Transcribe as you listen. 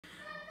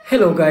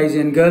Hello guys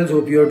and girls,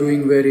 hope you are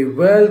doing very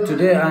well.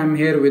 Today I am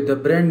here with the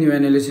brand new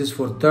analysis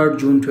for 3rd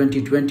June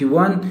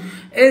 2021.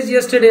 As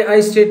yesterday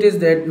I stated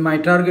that my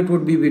target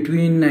would be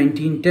between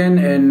 1910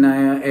 and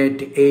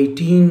at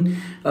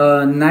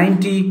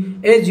 1890.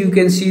 As you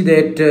can see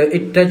that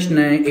it touched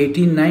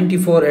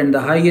 1894 and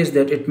the highest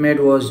that it made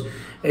was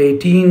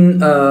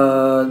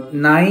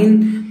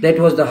 18.9. That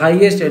was the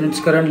highest, and it's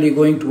currently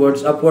going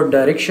towards upward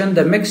direction.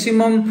 The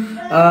maximum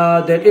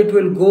that it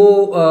will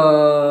go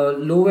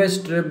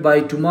lowest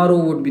by tomorrow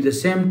would be the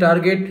same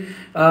target,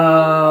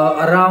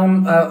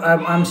 around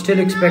I'm still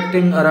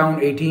expecting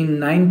around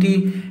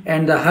 1890,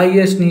 and the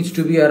highest needs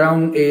to be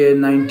around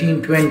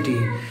 1920.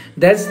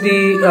 That's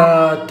the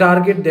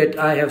target that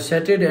I have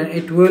set it, and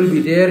it will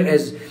be there.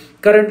 As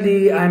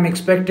currently I'm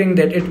expecting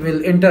that it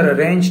will enter a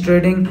range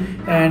trading,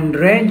 and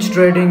range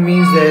trading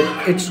means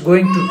that it's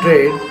going to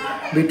trade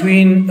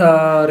between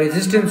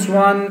resistance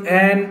 1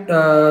 and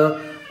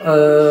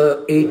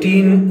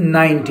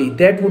 1890.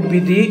 That would be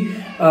the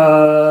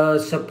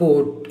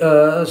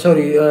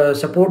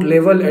support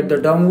level at the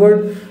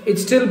downward.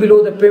 It's still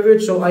below the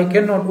pivot, so I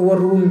cannot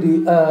overrule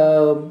the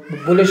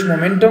bullish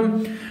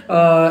momentum,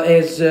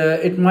 as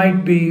it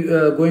might be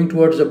going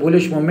towards a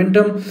bullish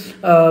momentum.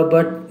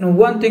 But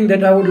one thing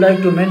that I would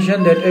like to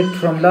mention, that it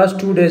from last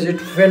 2 days it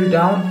fell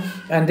down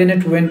and then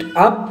it went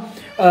up.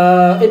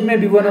 It may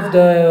be one of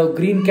the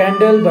green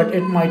candle, but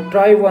it might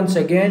try once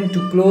again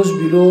to close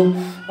below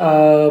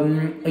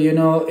in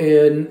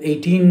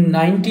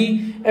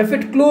 1890. If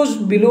it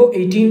closed below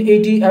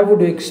 1880, I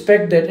would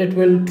expect that it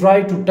will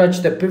try to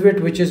touch the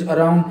pivot, which is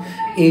around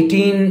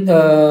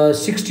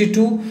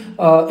 1862.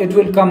 It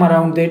will come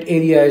around that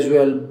area as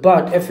well.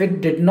 But if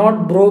it did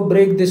not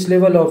break this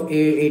level of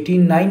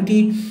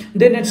 1890,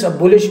 then it's a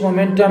bullish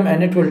momentum,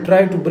 and it will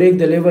try to break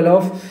the level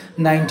of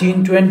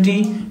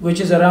 1920, which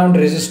is around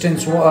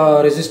resistance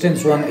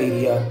 1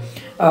 area.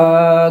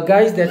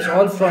 Guys, that's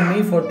all from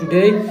me for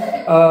today.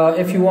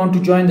 If you want to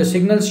join the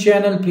Signals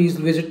channel, please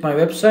visit my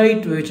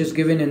website, which is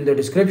given in the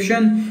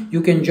description.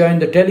 You can join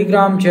the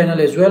Telegram channel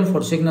as well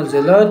for Signals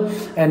alert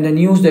and the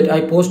news that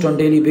I post on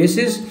daily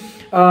basis.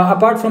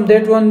 Apart from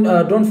that one,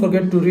 don't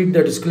forget to read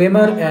the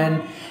disclaimer,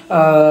 and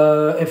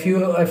if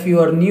you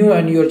are new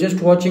and you are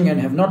just watching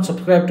and have not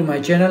subscribed to my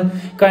channel,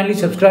 kindly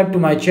subscribe to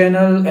my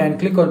channel and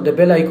click on the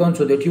bell icon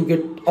so that you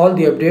get all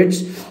the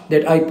updates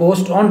that I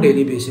post on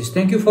daily basis.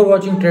 Thank you for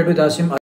watching Trade with Asim.